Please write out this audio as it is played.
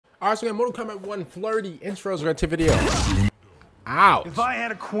Alright, so we got Mortal Kombat 1 Flirty intros right to video. Ouch. If I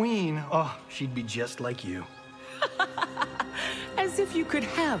had a queen, oh, she'd be just like you. As if you could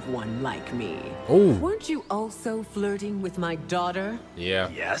have one like me. Ooh. Weren't you also flirting with my daughter? Yeah.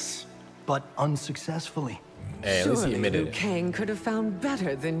 Yes, but unsuccessfully. Hey, at least he Surely admitted Liu it. Kang could have found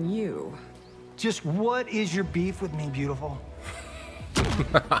better than you. Just what is your beef with me, beautiful?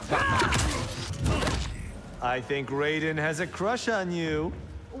 I think Raiden has a crush on you.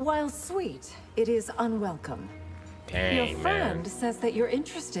 While sweet, it is unwelcome. Dang, Your friend man. says that you're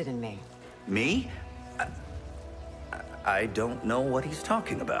interested in me. Me? I don't know what he's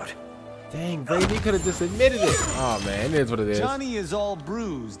talking about. Dang, baby, could have just admitted it. Oh man, it is what it is. Johnny is all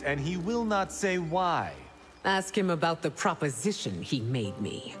bruised, and he will not say why. Ask him about the proposition he made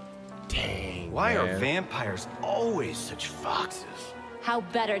me. Dang. Why man. are vampires always such foxes? How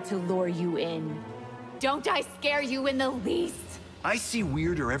better to lure you in? Don't I scare you in the least? I see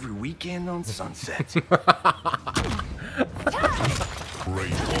weirder every weekend on Sunset.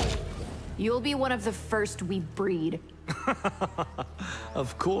 You'll be one of the first we breed.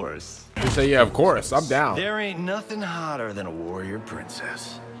 Of course. You say, yeah, of course, I'm down. There ain't nothing hotter than a warrior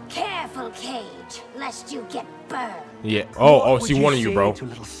princess. Careful, Cage, lest you get burned. Yeah. Oh, What she would wanted you, say bro. to a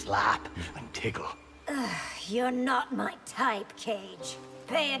little slap and tickle. You're not my type, Cage.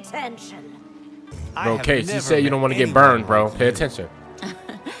 Pay attention. Bro, Case, you say you don't want to get burned, bro. Pay attention.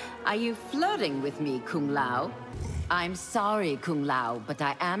 Are you flirting with me, Kung Lao? I'm sorry, Kung Lao, but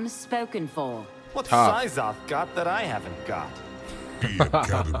I am spoken for. What's Tough. Sizoth got that I haven't got?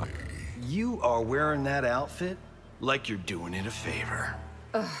 You are wearing that outfit like you're doing it a favor.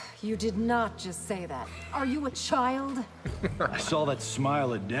 You did not just say that. Are you a child? I saw that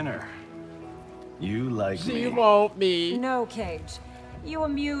smile at dinner. You like She me. won't me. No, Cage. You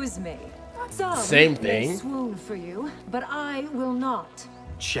amuse me. Some Same may thing. swoon for you, but I will not.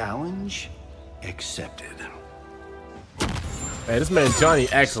 Challenge accepted. Hey, this man Johnny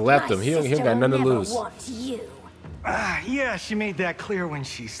X left him. He don't sister got will nothing to never lose. want you. Yeah, she made that clear when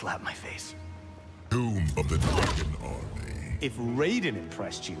she slapped my face. Tomb of the Dragon Army. If Raiden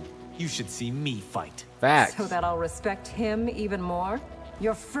impressed you, you should see me fight. Facts. So that I'll respect him even more?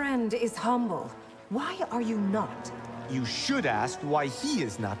 Your friend is humble. Why are you not? You should ask why he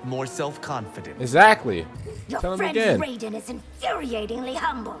is not more self-confident. Exactly. Your Tell him friend again. Raiden is infuriatingly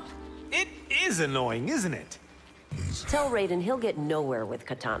humble. It is annoying, isn't it? Tell Raiden he'll get nowhere with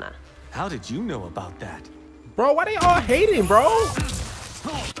Kitana. How did you know about that? Bro, why they all hating, bro?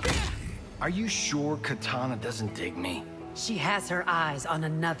 Are you sure Kitana doesn't dig me? She has her eyes on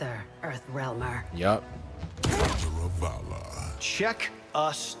another Earth Realmer. Yup. Check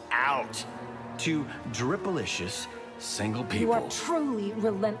us out. Two dripalicious single people. You are truly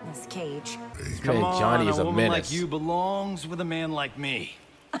relentless, Cage. Come Man, on, Johnny is a woman menace. like you belongs with a man like me.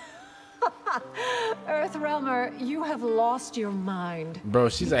 Earth Realmer, you have lost your mind. Bro,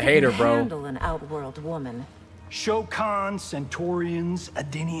 she's You a couldn't hater, bro. handle an outworld woman. Shokan, Centaurians,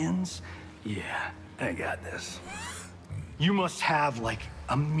 Adinians. Yeah, I got this. You must have like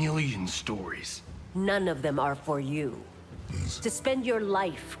a million stories. None of them are for you. To spend your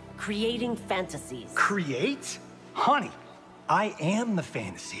life creating fantasies. Create? Honey, I am the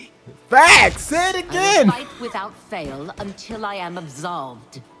fantasy. Facts. Say it I will again. fight without fail until I am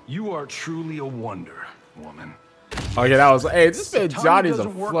absolved. You are truly a wonder, woman. Oh yeah, that was. Hey, this man If Johnny's a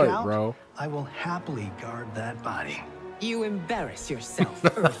doesn't work flirt, out, bro. I will happily guard that body. You embarrass yourself,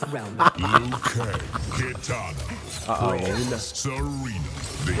 Earth Realmer. Liu Kang, Kitana, Serena,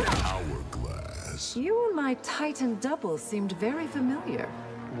 the Hourglass. You and my Titan double seemed very familiar.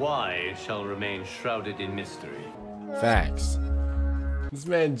 Why shall remain shrouded in mystery. Facts. This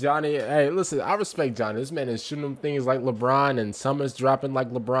man Johnny. Hey, listen, I respect Johnny. This man is shooting them things like LeBron, and some is dropping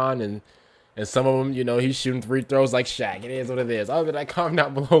like LeBron, and some of them, you know, he's shooting free throws like Shaq. It is what it is. Other than that, comment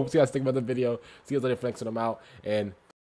down below what you guys think about the video. See you guys later, flexing them out, and